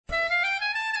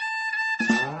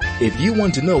If you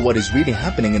want to know what is really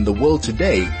happening in the world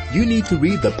today, you need to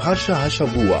read the Parsh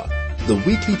Hashavua, the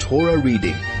weekly Torah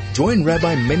reading. Join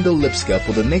Rabbi Mendel Lipskar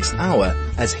for the next hour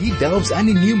as he delves and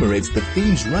enumerates the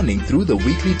themes running through the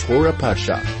weekly Torah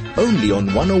Parsha, only on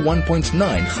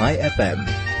 101.9 Chai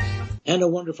FM. And a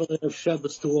wonderful day of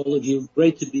Shabbos to all of you.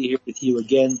 Great to be here with you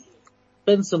again.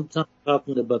 Spend some time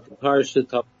talking about the Parsha,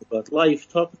 talking about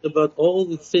life, talking about all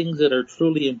the things that are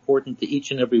truly important to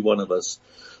each and every one of us.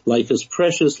 Life is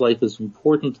precious, life is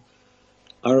important,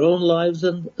 our own lives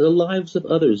and the lives of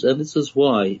others. And this is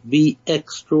why be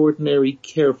extraordinarily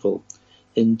careful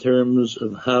in terms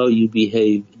of how you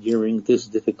behave during this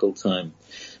difficult time.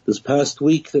 This past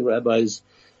week, the rabbis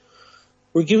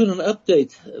were given an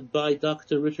update by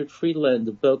Dr. Richard Friedland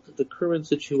about the current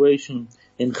situation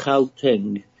in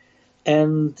Gauteng.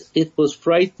 And it was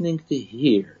frightening to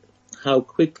hear how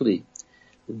quickly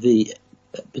the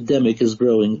epidemic is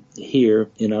growing here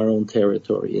in our own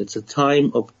territory. It's a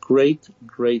time of great,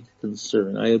 great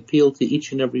concern. I appeal to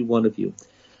each and every one of you.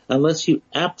 Unless you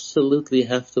absolutely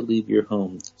have to leave your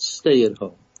home, stay at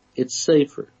home. It's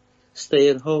safer. Stay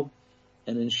at home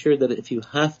and ensure that if you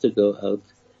have to go out,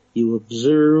 you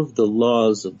observe the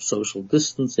laws of social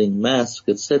distancing, masks,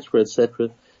 etc.,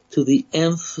 to the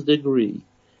nth degree.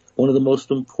 One of the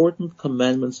most important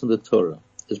commandments in the Torah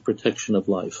is protection of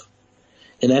life.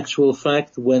 In actual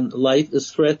fact, when life is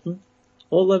threatened,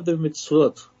 all other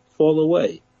mitzvot fall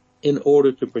away in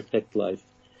order to protect life.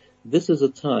 This is a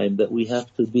time that we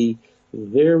have to be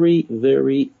very,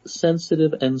 very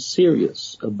sensitive and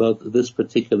serious about this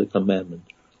particular commandment,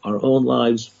 our own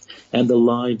lives and the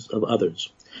lives of others.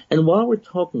 And while we're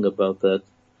talking about that,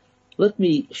 let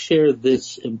me share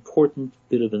this important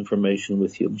bit of information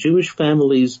with you. Jewish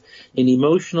families in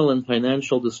emotional and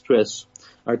financial distress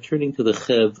are turning to the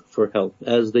Chev for help,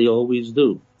 as they always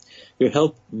do. Your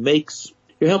help makes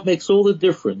all the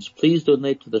difference. Please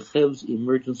donate to the Chev's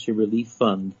Emergency Relief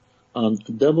Fund on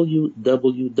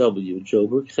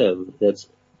www.joburgchev, that's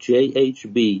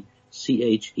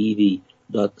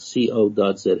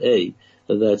jhbchev.co.za.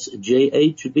 That's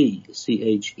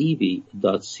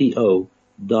jhbchev.co.za.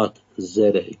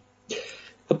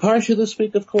 The Parsha this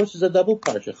week, of course, is a double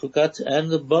Parsha, Chukat and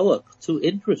the Balak, two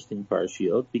interesting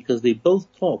Parshiot, because they both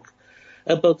talk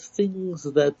about things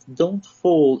that don't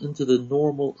fall into the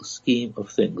normal scheme of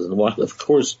things. And while, of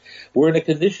course, we're in a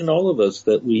condition, all of us,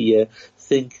 that we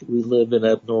think we live in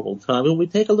abnormal time, when we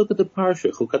take a look at the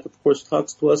Parsha, Chukat, of course,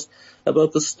 talks to us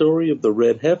about the story of the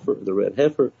red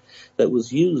heifer that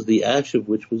was used, the ash of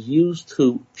which was used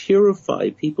to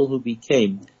purify people who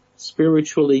became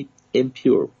spiritually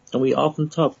impure. And we often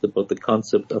talked about the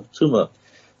concept of tumah,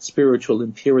 spiritual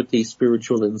impurity,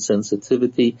 spiritual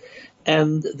insensitivity.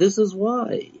 And this is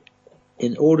why,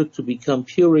 in order to become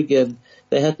pure again,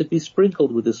 they had to be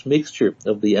sprinkled with this mixture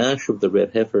of the ash of the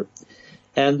red heifer.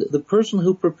 And the person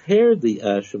who prepared the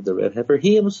ash of the red heifer,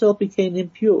 he himself became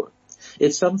impure.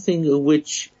 It's something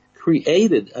which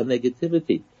created a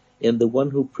negativity in the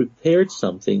one who prepared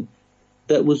something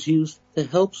that was used to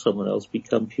help someone else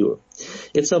become pure.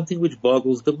 It's something which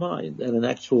boggles the mind. And in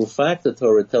actual fact, the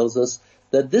Torah tells us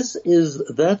that this is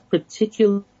that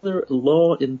particular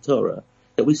law in Torah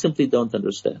that we simply don't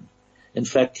understand. In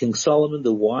fact, King Solomon,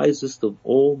 the wisest of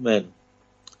all men,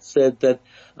 said that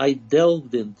I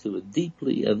delved into it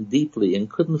deeply and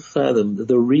couldn't fathom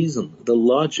the reason, the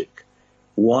logic,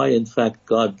 why in fact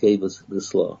God gave us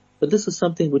this law. But this is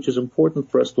something which is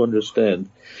important for us to understand.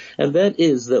 And that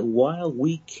is that while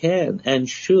we can and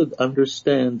should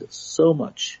understand so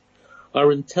much,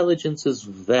 our intelligence is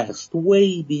vast,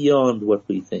 way beyond what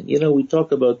we think. You know, we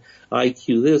talk about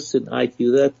IQ this and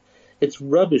IQ that. It's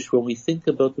rubbish when we think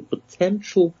about the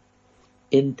potential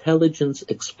intelligence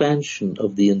expansion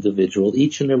of the individual,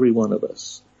 each and every one of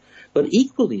us. But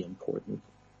equally important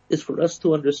is for us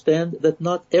to understand that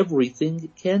not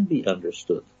everything can be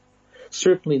understood.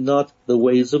 Certainly not the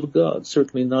ways of God,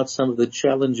 certainly not some of the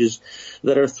challenges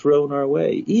that are thrown our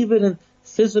way. Even in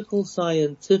physical,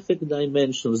 scientific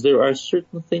dimensions, there are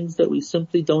certain things that we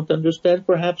simply don't understand.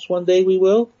 Perhaps one day we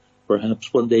will,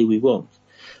 perhaps one day we won't.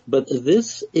 But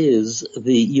this is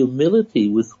the humility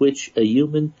with which a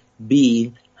human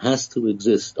being has to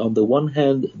exist. On the one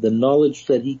hand, the knowledge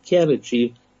that he can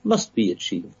achieve must be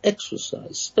achieved.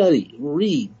 Exercise, study,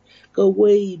 read, go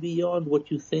way beyond what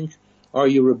you think are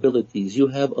your abilities. You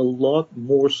have a lot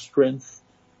more strength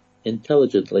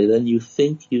intelligently than you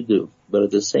think you do. But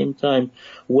at the same time,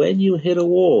 when you hit a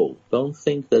wall, don't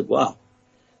think that, wow,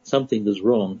 something is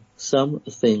wrong. Some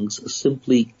things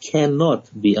simply cannot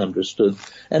be understood.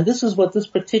 And this is what this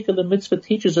particular mitzvah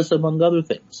teaches us, among other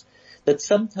things, that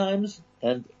sometimes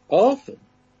and often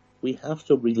we have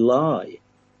to rely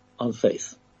on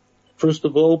faith. First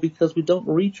of all, because we don't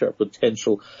reach our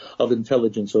potential of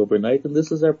intelligence overnight, and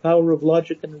this is our power of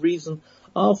logic and reason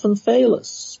often fail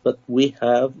us. But we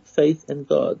have faith in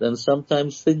God, and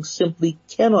sometimes things simply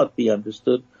cannot be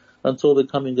understood until the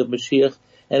coming of Mashiach,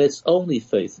 and it's only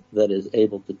faith that is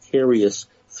able to carry us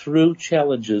through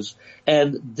challenges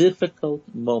and difficult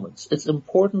moments. It's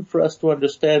important for us to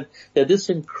understand that this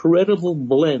incredible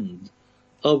blend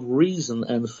of reason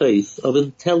and faith, of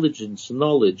intelligence,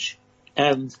 knowledge,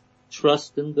 and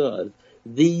trust in God,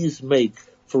 these make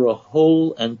for a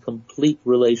whole and complete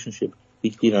relationship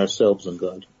between ourselves and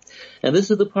God. And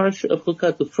this is the Parsha of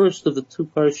Chukat, the first of the two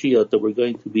Parshiyot that we're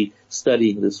going to be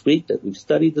studying this week, that we've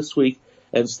studied this week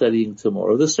and studying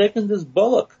tomorrow. The second is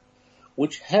Balak,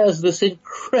 which has this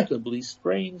incredibly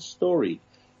strange story.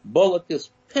 Balak is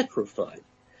petrified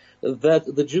that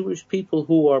the Jewish people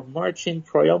who are marching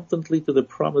triumphantly to the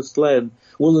promised land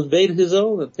will invade his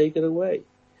own and take it away.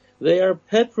 They are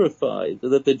petrified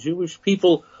that the Jewish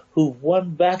people who've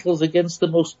won battles against the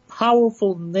most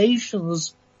powerful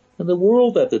nations in the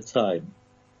world at the time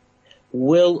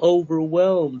will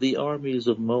overwhelm the armies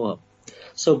of Moab.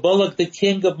 So Balak, the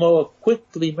king of Moab,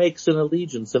 quickly makes an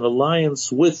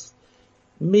alliance with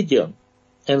Midian,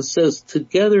 and says,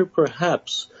 together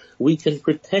perhaps we can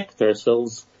protect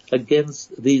ourselves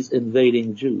against these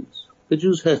invading Jews. The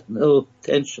Jews had no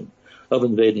intention of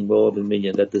invading Moab and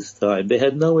Midian at this time. They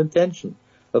had no intention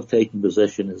of taking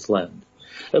possession of his land.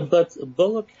 But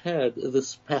Balak had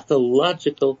this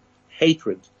pathological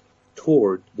hatred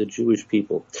toward the Jewish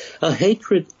people, a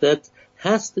hatred that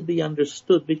has to be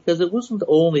understood because it wasn't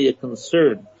only a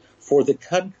concern for the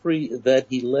country that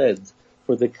he led,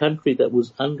 for the country that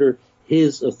was under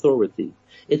his authority.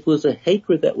 It was a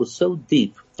hatred that was so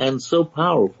deep and so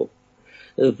powerful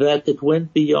that it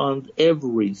went beyond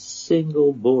every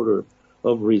single border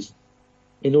of reason.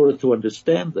 In order to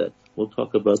understand that, we'll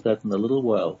talk about that in a little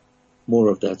while. More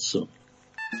of that soon.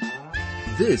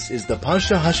 This is the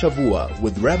Parsha Hashavua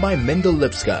with Rabbi Mendel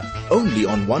Lipskar, only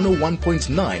on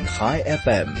 101.9 High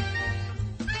FM.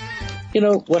 You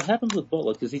know, what happened with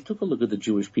Balak is he took a look at the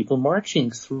Jewish people marching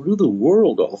through the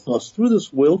world, almost through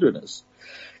this wilderness,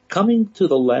 coming to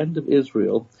the land of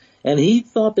Israel, and he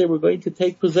thought they were going to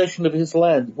take possession of his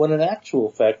land, when in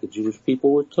actual fact the Jewish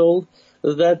people were told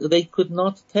that they could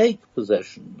not take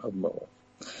possession of Moab.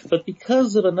 But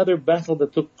because of another battle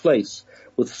that took place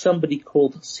with somebody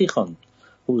called Sichon,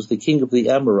 who was the king of the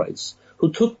Amorites,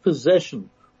 who took possession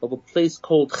of a place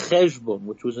called Heshbon,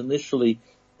 which was initially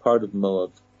part of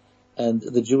Moab, and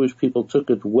the Jewish people took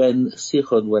it when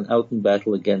Sichon went out in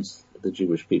battle against the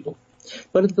Jewish people.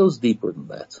 But it goes deeper than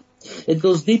that. It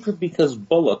goes deeper because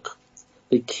Balak,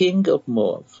 the king of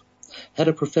Moab, had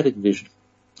a prophetic vision.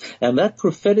 And that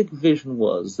prophetic vision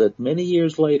was that many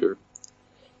years later,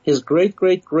 his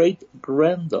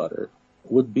great-great-great-granddaughter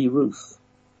would be Ruth,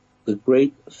 the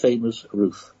great famous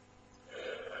Ruth,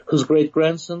 whose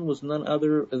great-grandson was none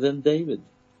other than David,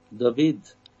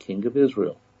 king of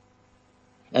Israel.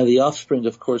 And the offspring,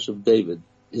 of course, of David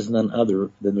is none other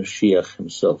than Mashiach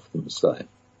himself, the Messiah.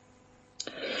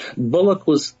 Balak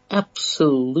was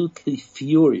absolutely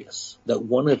furious that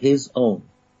one of his own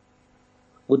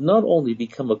would not only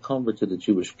become a convert to the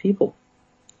Jewish people,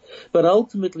 but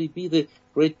ultimately be the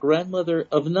great-grandmother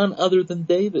of none other than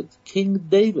David, King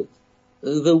David,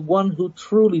 the one who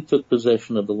truly took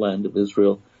possession of the land of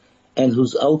Israel and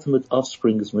whose ultimate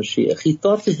offspring is Mashiach. He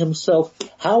thought to himself,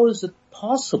 how is it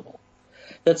possible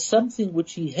that something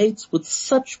which he hates with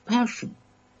such passion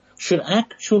should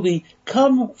actually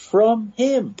come from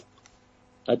him,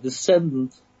 a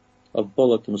descendant of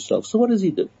Balak himself? So what does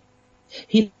he do?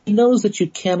 He knows that you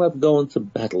cannot go into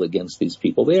battle against these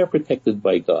people. They are protected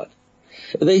by God.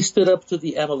 They stood up to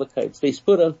the Amalekites. They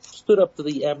stood up to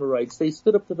the Amorites. They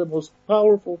stood up to the most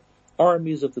powerful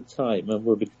armies of the time and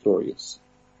were victorious.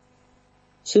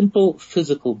 Simple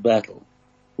physical battle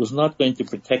was not going to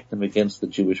protect them against the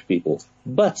Jewish people.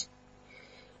 But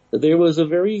there was a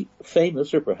very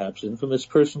famous, or perhaps infamous,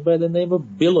 person by the name of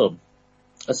Bilam,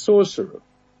 a sorcerer,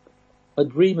 a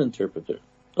dream interpreter,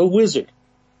 a wizard,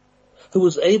 who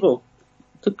was able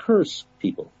to curse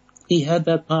people. He had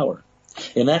that power.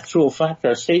 In actual fact,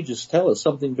 our sages tell us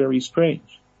something very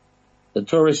strange. The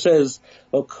Torah says,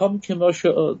 "Okom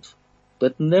k'Moshe od,"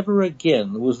 but never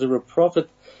again was there a prophet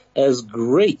as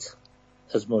great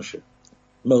as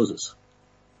Moses.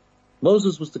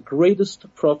 Moses was the greatest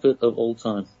prophet of all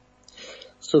time.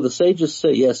 So the sages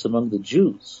say, yes, among the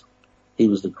Jews, he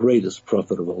was the greatest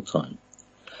prophet of all time.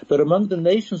 But among the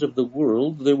nations of the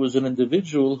world, there was an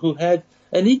individual who had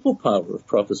an equal power of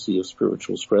prophecy of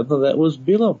spiritual strength, and that was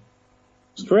Bilam.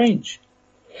 Strange.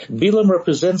 Bilam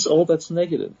represents all that's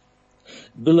negative.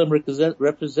 Bilam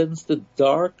represents the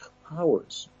dark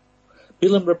powers.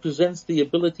 Bilam represents the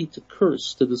ability to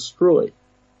curse, to destroy.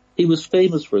 He was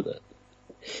famous for that.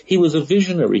 He was a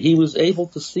visionary. He was able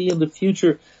to see in the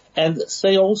future and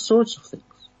say all sorts of things.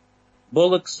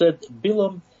 Balak said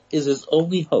Bilam is his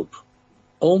only hope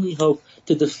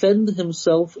to defend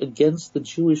himself against the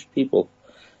Jewish people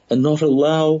and not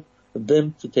allow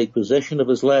them to take possession of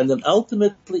his land. And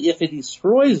ultimately, if it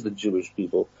destroys the Jewish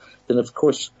people, then of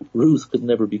course Ruth could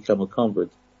never become a convert.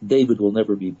 David will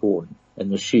never be born,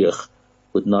 and Mashiach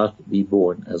would not be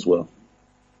born as well.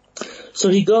 So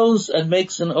he goes and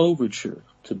makes an overture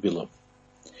to Bilam.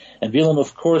 And Bilam,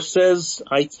 of course, says,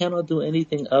 I cannot do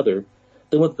anything other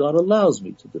than what God allows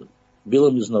me to do.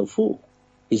 Bilam is no fool.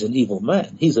 He's an evil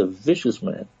man. He's a vicious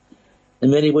man.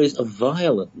 In many ways, a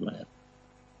violent man.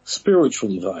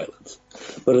 Spiritually violent.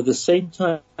 But at the same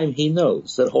time, he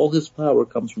knows that all his power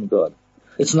comes from God.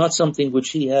 It's not something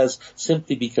which he has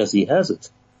simply because he has it.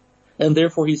 And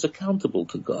therefore he's accountable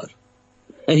to God.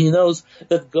 And he knows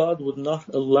that God would not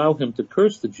allow him to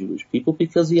curse the Jewish people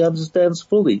because he understands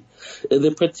fully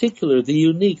the particular, the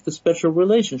unique, the special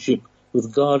relationship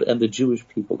with God and the Jewish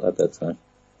people at that time.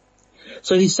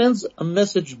 So he sends a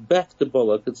message back to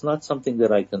Balak. It's not something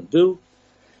that I can do.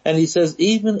 And he says,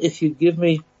 even if you give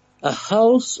me a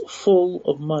house full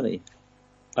of money,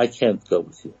 I can't go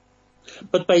with you.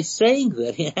 But by saying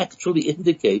that, he actually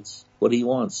indicates what he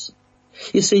wants.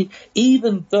 You see,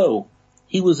 even though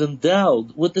he was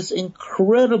endowed with this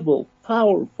incredible,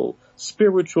 powerful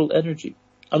spiritual energy,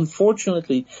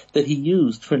 unfortunately, that he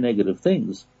used for negative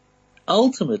things,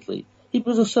 ultimately, he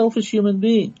was a selfish human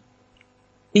being.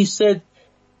 He said,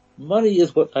 money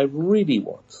is what I really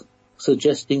want,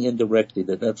 suggesting indirectly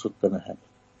that that's what's going to happen.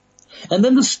 And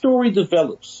then the story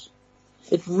develops.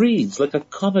 It reads like a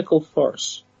comical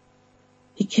farce.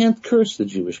 He can't curse the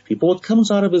Jewish people. What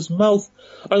comes out of his mouth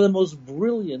are the most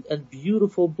brilliant and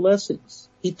beautiful blessings.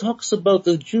 He talks about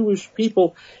the Jewish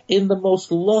people in the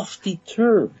most lofty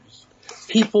terms.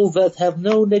 People that have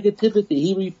no negativity.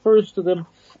 He refers to them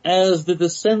as the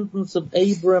descendants of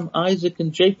Abraham, Isaac,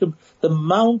 and Jacob, the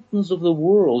mountains of the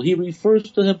world. He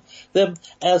refers to them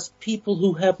as people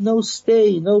who have no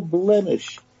stain, no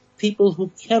blemish, people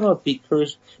who cannot be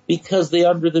cursed because they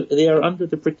are under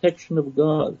the protection of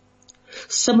God.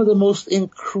 Some of the most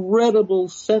incredible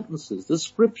sentences,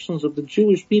 descriptions of the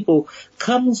Jewish people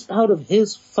comes out of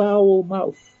his foul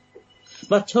mouth.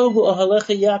 Matovu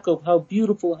ahalecha Yaakov, how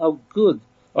beautiful, how good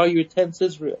are your tents,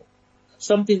 Israel.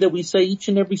 Something that we say each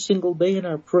and every single day in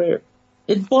our prayer.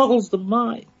 It boggles the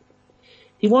mind.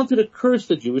 He wanted to curse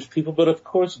the Jewish people, but of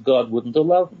course God wouldn't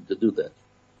allow him to do that.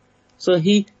 So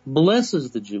he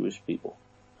blesses the Jewish people.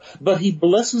 But he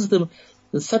blesses them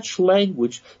in such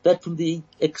language that from the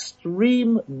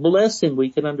extreme blessing we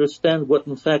can understand what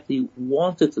in fact he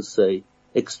wanted to say,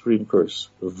 extreme curse,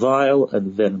 vile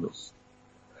and venomous.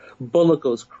 Balak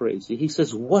goes crazy. He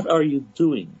says, what are you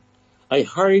doing? I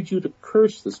hired you to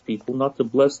curse this people, not to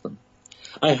bless them.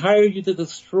 I hired you to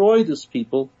destroy this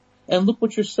people, and look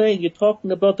what you're saying. You're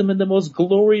talking about them in the most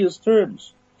glorious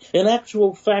terms. In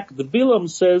actual fact, the Bilam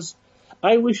says,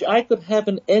 I wish I could have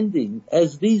an ending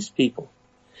as these people.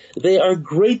 They are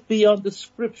great beyond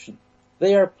description.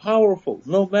 They are powerful.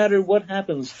 No matter what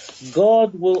happens,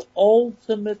 God will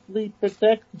ultimately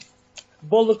protect them.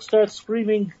 Balak starts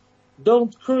screaming,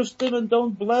 don't curse them and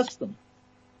don't bless them.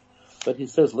 But he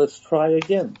says, let's try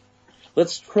again.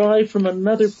 Let's try from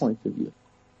another point of view.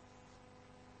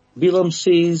 Bilam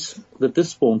sees that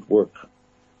this won't work.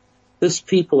 This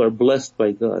people are blessed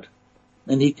by God.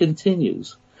 And he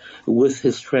continues with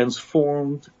his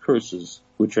transformed curses,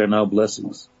 which are now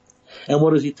blessings. And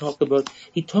what does he talk about?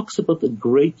 He talks about the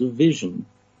great vision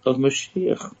of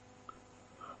Mashiach,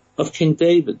 of King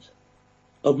David,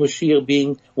 of Mashiach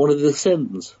being one of the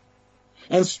descendants.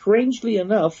 And strangely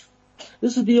enough,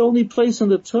 this is the only place in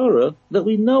the Torah that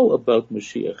we know about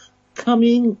Mashiach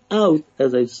coming out,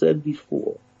 as I said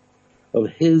before, of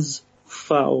his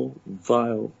foul,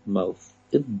 vile mouth.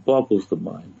 It boggles the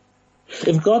mind.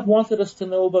 If God wanted us to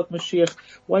know about Mashiach,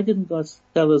 why didn't God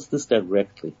tell us this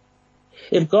directly?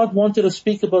 If God wanted to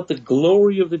speak about the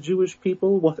glory of the Jewish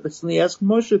people, why doesn't he ask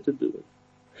Moshe to do it?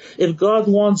 If God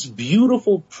wants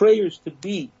beautiful prayers to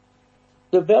be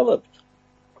developed,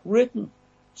 written,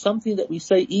 something that we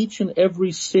say each and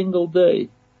every single day,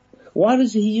 why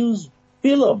does he use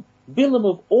Bilam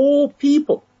of all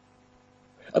people,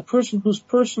 a person whose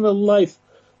personal life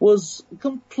was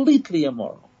completely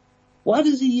immoral? Why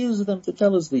does he use them to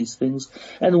tell us these things?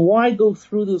 And why go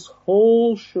through this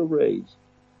whole charade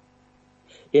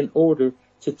in order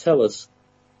to tell us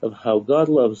of how God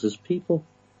loves his people,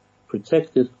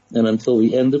 protected, and until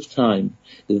the end of time,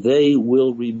 they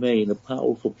will remain a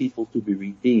powerful people to be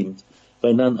redeemed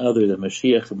by none other than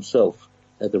Mashiach himself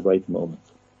at the right moment.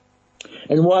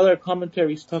 And while our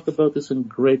commentaries talk about this in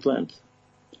great length,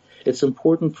 it's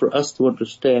important for us to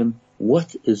understand,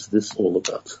 what is this all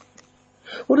about?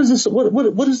 What is this?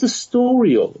 What is this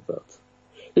story all about?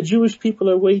 The Jewish people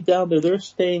are way down there. They're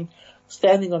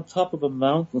standing on top of a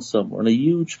mountain somewhere, on a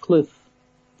huge cliff.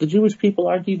 The Jewish people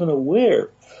aren't even aware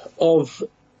of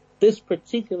this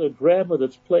particular drama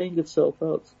that's playing itself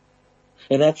out.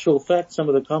 In actual fact, some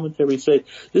of the commentaries say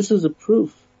this is a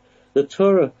proof that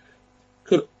Torah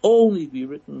could only be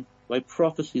written by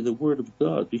prophecy, the word of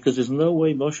God, because there's no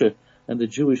way Moshe and the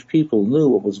Jewish people knew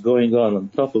what was going on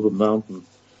top of a mountain,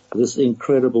 this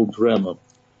incredible drama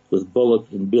with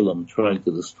Balak and Bilam trying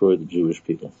to destroy the Jewish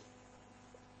people.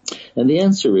 And the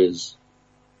answer is,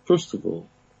 first of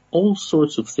all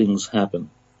sorts of things happen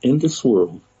in this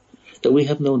world that we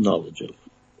have no knowledge of,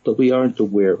 that we aren't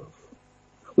aware of.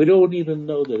 We don't even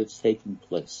know that it's taking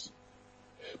place.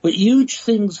 But huge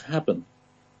things happen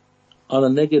on the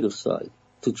negative side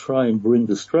to try and bring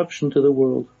destruction to the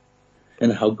world,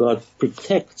 and how God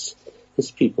protects his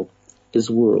people,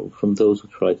 his world, from those who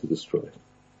try to destroy it.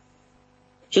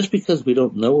 Just because we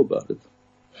don't know about it,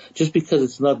 just because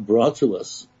it's not brought to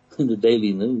us in the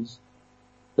daily news,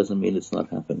 doesn't mean it's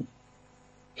not happening.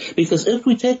 Because if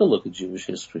we take a look at Jewish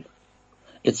history,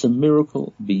 it's a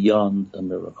miracle beyond a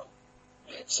miracle.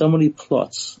 So many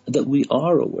plots that we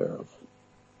are aware of.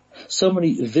 So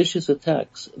many vicious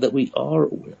attacks that we are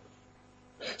aware of.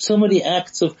 So many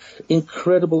acts of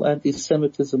incredible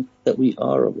anti-Semitism that we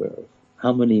are aware of.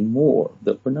 How many more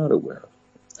that we're not aware of?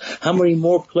 How many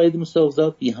more play themselves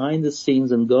out behind the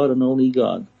scenes, and God and only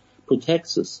God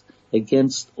protects us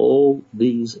against all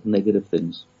these negative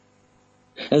things.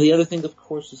 And the other thing, of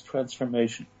course, is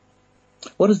transformation.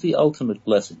 What is the ultimate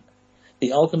blessing?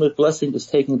 The ultimate blessing is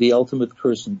taking the ultimate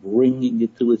curse and bringing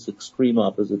it to its extreme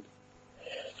opposite,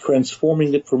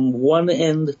 transforming it from one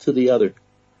end to the other,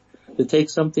 to take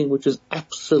something which is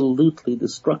absolutely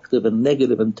destructive and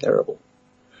negative and terrible,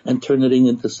 and turn it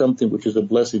into something which is a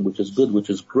blessing, which is good, which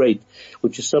is great,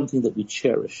 which is something that we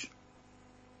cherish.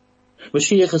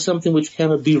 Mashiach is something which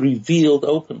cannot be revealed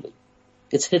openly.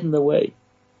 It's hidden away.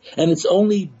 And it's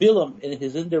only Bilam in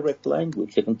his indirect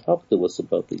language that can talk to us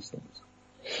about these things.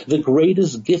 The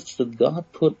greatest gifts that God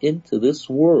put into this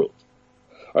world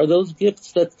are those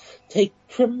gifts that take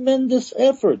tremendous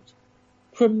effort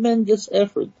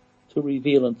to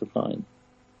reveal and to find.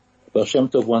 Baal Shem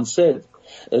Tov once said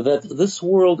that this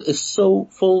world is so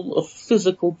full of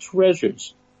physical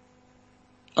treasures,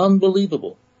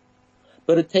 unbelievable,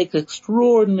 but it takes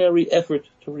extraordinary effort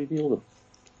to reveal them.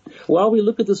 While we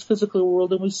look at this physical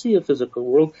world, and we see a physical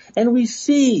world, and we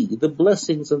see the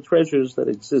blessings and treasures that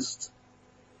exist,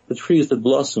 the trees that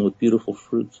blossom with beautiful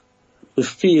fruit, the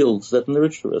fields that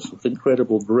nurture us with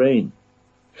incredible grain.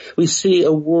 We see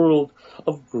a world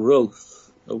of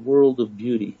growth, a world of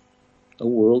beauty, a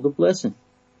world of blessing.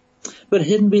 But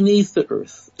hidden beneath the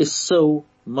earth is so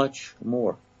much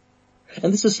more.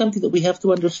 And this is something that we have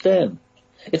to understand.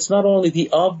 It's not only the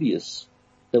obvious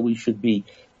that we should be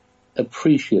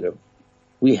appreciative.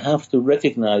 We have to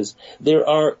recognize there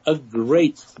are a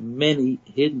great many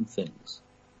hidden things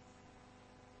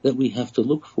that we have to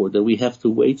look for, that we have to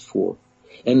wait for.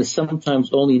 And it's sometimes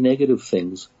only negative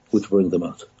things which bring them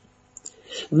out.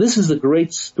 This is the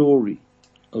great story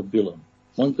of Bilam.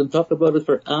 One can talk about it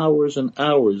for hours and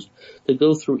hours, to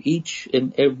go through each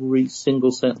and every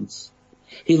single sentence.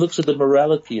 He looks at the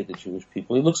morality of the Jewish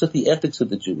people. He looks at the ethics of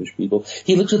the Jewish people.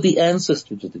 He looks at the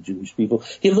ancestors of the Jewish people.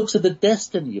 He looks at the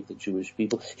destiny of the Jewish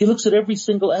people. He looks at every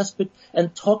single aspect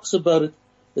and talks about it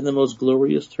in the most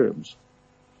glorious terms.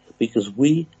 Because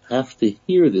we have to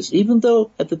hear this, even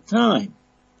though at the time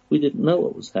we didn't know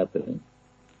what was happening.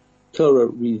 Torah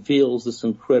reveals this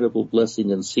incredible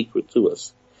blessing and secret to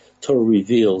us. Torah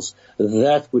reveals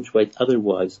that which might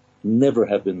otherwise never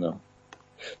have been known.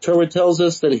 Torah tells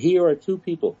us that here are two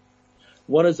people.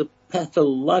 One is a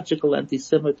pathological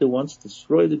anti-Semite who wants to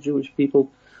destroy the Jewish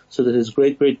people so that his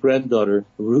great-great-granddaughter,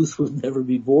 Ruth, would never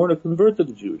be born or convert to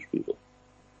the Jewish people.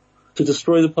 To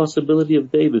destroy the possibility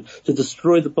of David, to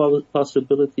destroy the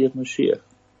possibility of Mashiach.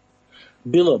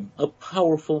 Bilam, a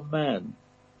powerful man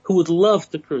who would love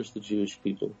to curse the Jewish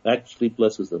people, actually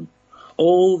blesses them.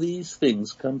 All these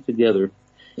things come together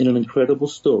in an incredible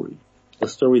story, a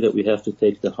story that we have to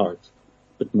take to heart.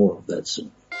 But more of that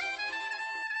soon.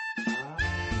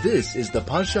 This is the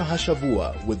Parsha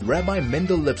Hashavua with Rabbi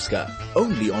Mendel Lipskar,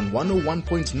 only on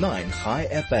 101.9 High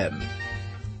FM.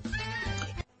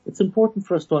 It's important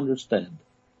for us to understand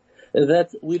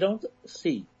that we don't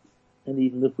see and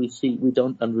even if we see, we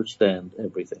don't understand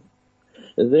everything.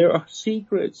 There are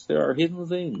secrets, there are hidden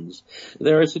things,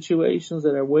 there are situations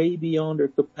that are way beyond our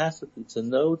capacity to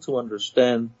know, to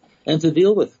understand, and to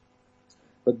deal with.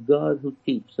 But God, who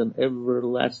keeps an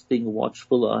everlasting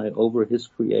watchful eye over his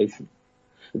creation,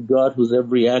 God whose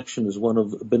every action is one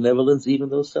of benevolence, even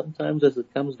though sometimes as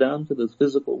it comes down to this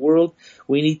physical world,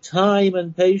 we need time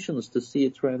and patience to see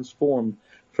it transformed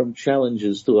from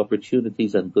challenges to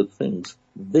opportunities and good things.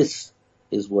 This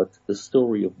is what the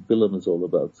story of Bilam is all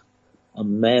about. A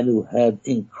man who had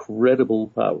incredible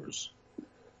powers,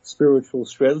 spiritual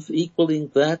strength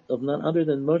equaling that of none other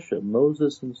than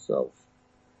Moses himself,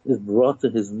 is brought to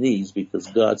his knees because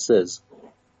God says,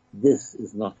 this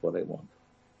is not what I want.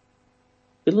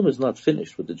 Bilam is not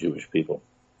finished with the Jewish people.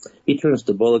 He turns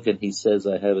to Balak and he says,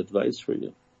 I have advice for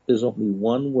you. There's only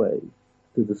one way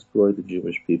to destroy the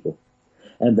Jewish people,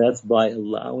 and that's by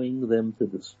allowing them to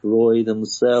destroy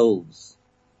themselves.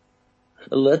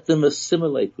 Let them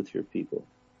assimilate with your people.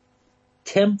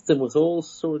 Tempt them with all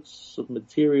sorts of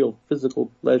material,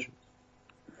 physical pleasures,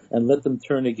 and let them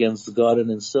turn against God,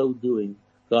 and in so doing,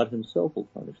 God himself will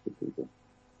punish the people.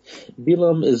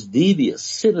 Bilam is devious,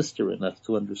 sinister enough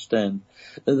to understand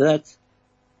that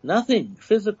nothing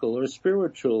physical or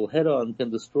spiritual head-on can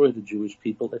destroy the Jewish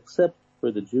people except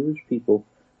for the Jewish people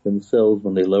themselves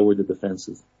when they lower the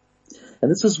defenses. And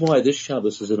this is why this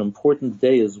Shabbos is an important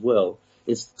day as well.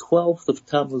 It's 12th of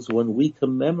Tammuz when we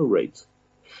commemorate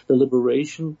the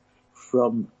liberation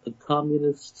from a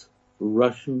communist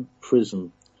Russian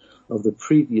prison of the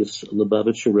previous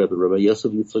Lubavitcher Rebbe, Rabbi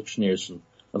Yosef Yitzchak Schneerson,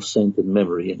 of sainted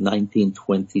memory in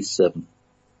 1927.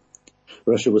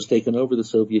 Russia was taken over, the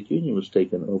Soviet Union was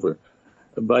taken over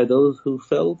by those who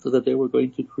felt that they were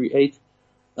going to create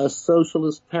a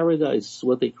socialist paradise.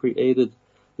 What they created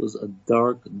was a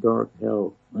dark, dark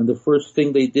hell. And the first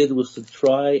thing they did was to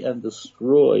try and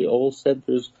destroy all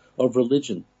centers of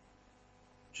religion.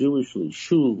 Jewishly,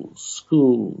 shuls,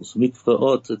 schools,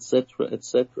 mikvaot, etc.,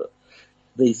 etc.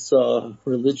 They saw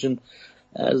religion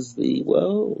as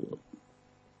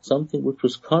something which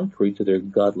was contrary to their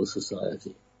godless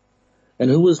society. And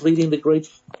who was leading the great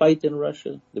fight in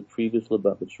Russia? The previous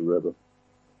Lubavitcher Rebbe.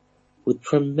 With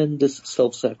tremendous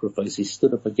self-sacrifice, he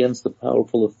stood up against the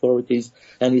powerful authorities,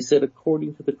 and he said,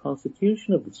 according to the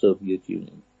constitution of the Soviet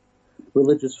Union,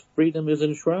 religious freedom is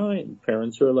enshrined.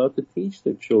 Parents are allowed to teach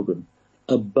their children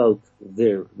about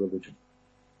their religion.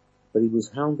 But he was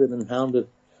hounded,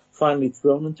 finally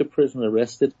thrown into prison,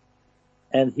 arrested,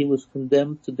 and he was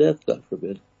condemned to death, God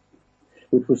forbid,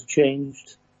 which was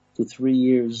changed to 3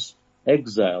 years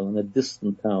exile in a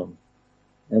distant town.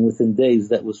 And within days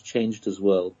that was changed as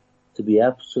well, to be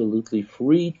absolutely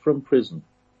freed from prison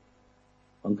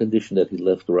on condition that he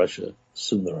left Russia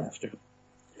soon thereafter.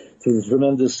 Through the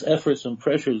tremendous efforts and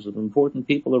pressures of important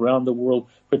people around the world,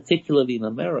 particularly in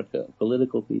America,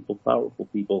 political people, powerful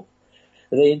people,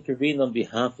 they intervened on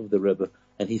behalf of the Rebbe,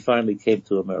 and he finally came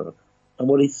to America. And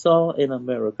what he saw in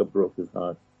America broke his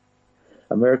heart.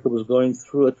 America was going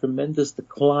through a tremendous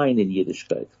decline in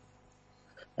Yiddishkeit.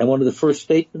 And one of the first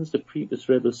statements the previous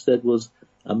Rebbe said was,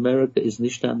 America is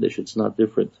nicht anders, it's not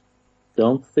different.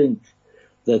 Don't think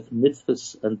that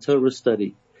mitzvahs and Torah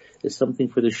study is something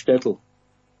for the shtetl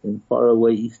in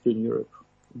faraway Eastern Europe.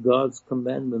 God's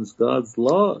commandments, God's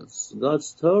laws,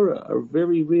 God's Torah are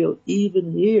very real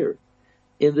even here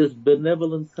in this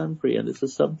benevolent country, and this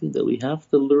is something that we have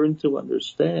to learn to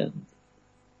understand.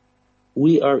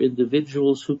 We are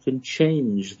individuals who can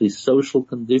change the social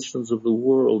conditions of the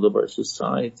world, of our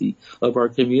society, of our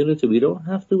community. We don't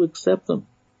have to accept them.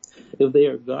 If they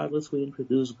are godless, we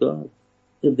introduce God.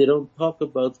 If they don't talk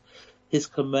about his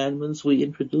commandments, we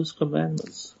introduce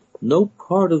commandments. No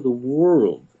part of the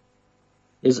world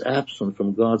is absent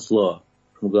from God's law,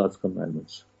 from God's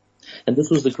commandments. And this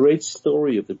was the great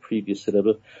story of the previous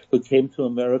Rebbe who came to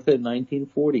America in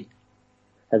 1940,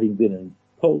 having been in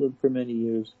Poland for many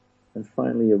years, and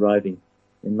finally arriving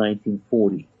in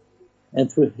 1940. And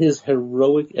through his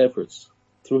heroic efforts,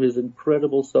 through his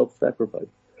incredible self-sacrifice,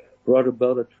 brought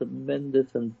about a tremendous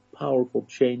and powerful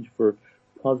change for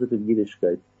positive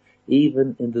Yiddishkeit,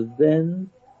 even in the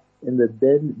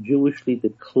then Jewishly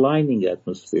declining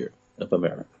atmosphere of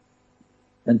America.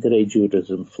 And today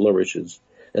Judaism flourishes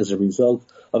as a result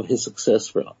of his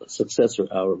successor,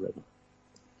 our Rebbe.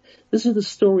 This is the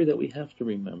story that we have to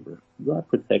remember. God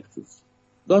protects us.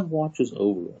 God watches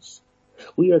over us.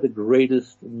 We are the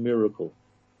greatest miracle,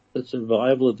 the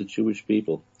survival of the Jewish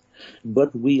people.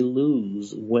 But we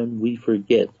lose when we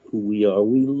forget who we are.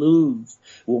 We lose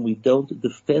when we don't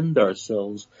defend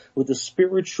ourselves with the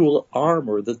spiritual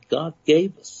armor that God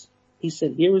gave us. He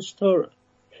said, here is Torah.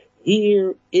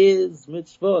 Here is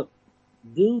mitzvot.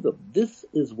 Do them. This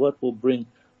is what will bring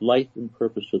life and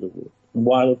purpose to the world.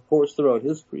 While, of course, throughout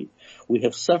history, we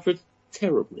have suffered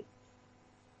terribly.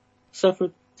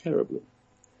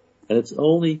 And it's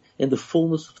only in the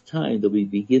fullness of time that we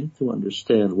begin to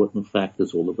understand what in fact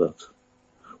is all about.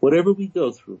 Whatever we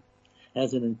go through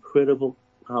has an incredible,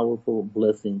 powerful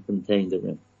blessing contained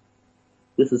therein.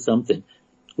 This is something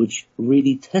which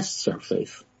really tests our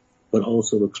faith, but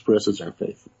also expresses our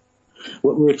faith.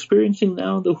 What we're experiencing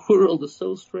now in the world is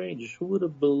so strange. Who would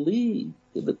have believed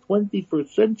in the 21st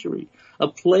century a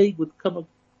plague would come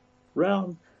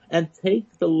around and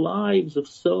take the lives of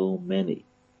so many?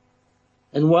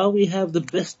 And while we have the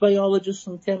best biologists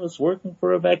and chemists working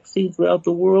for a vaccine throughout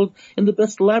the world, in the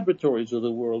best laboratories of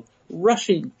the world,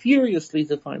 rushing furiously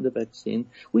to find a vaccine,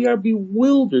 we are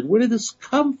bewildered. Where did this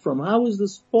come from? How is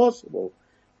this possible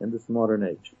in this modern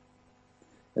age?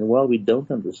 And while we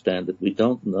don't understand it, we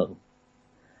don't know,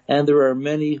 and there are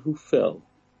many who fell,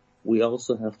 we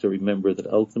also have to remember that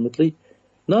ultimately,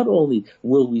 not only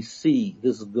will we see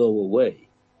this go away,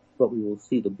 but we will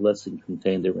see the blessing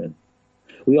contained therein.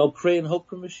 We all pray and hope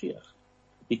for Mashiach,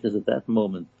 because at that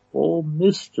moment, all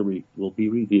mystery will be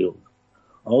revealed.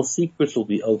 All secrets will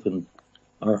be opened.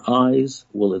 Our eyes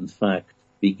will in fact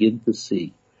begin to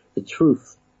see the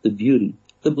truth, the beauty,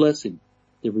 the blessing,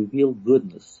 the revealed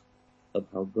goodness of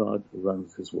how God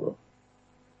runs his world.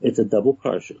 It's a double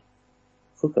parsha.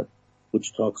 Chukat,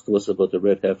 which talks to us about the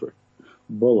red heifer.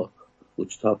 Bolak,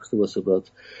 which talks to us about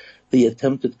the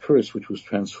attempted curse which was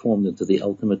transformed into the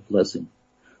ultimate blessing.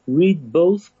 Read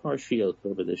both parshiot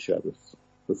over the Shabbos.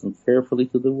 Listen carefully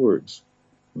to the words.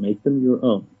 Make them your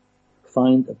own.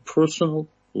 Find a personal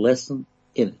lesson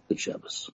in it, the Shabbos.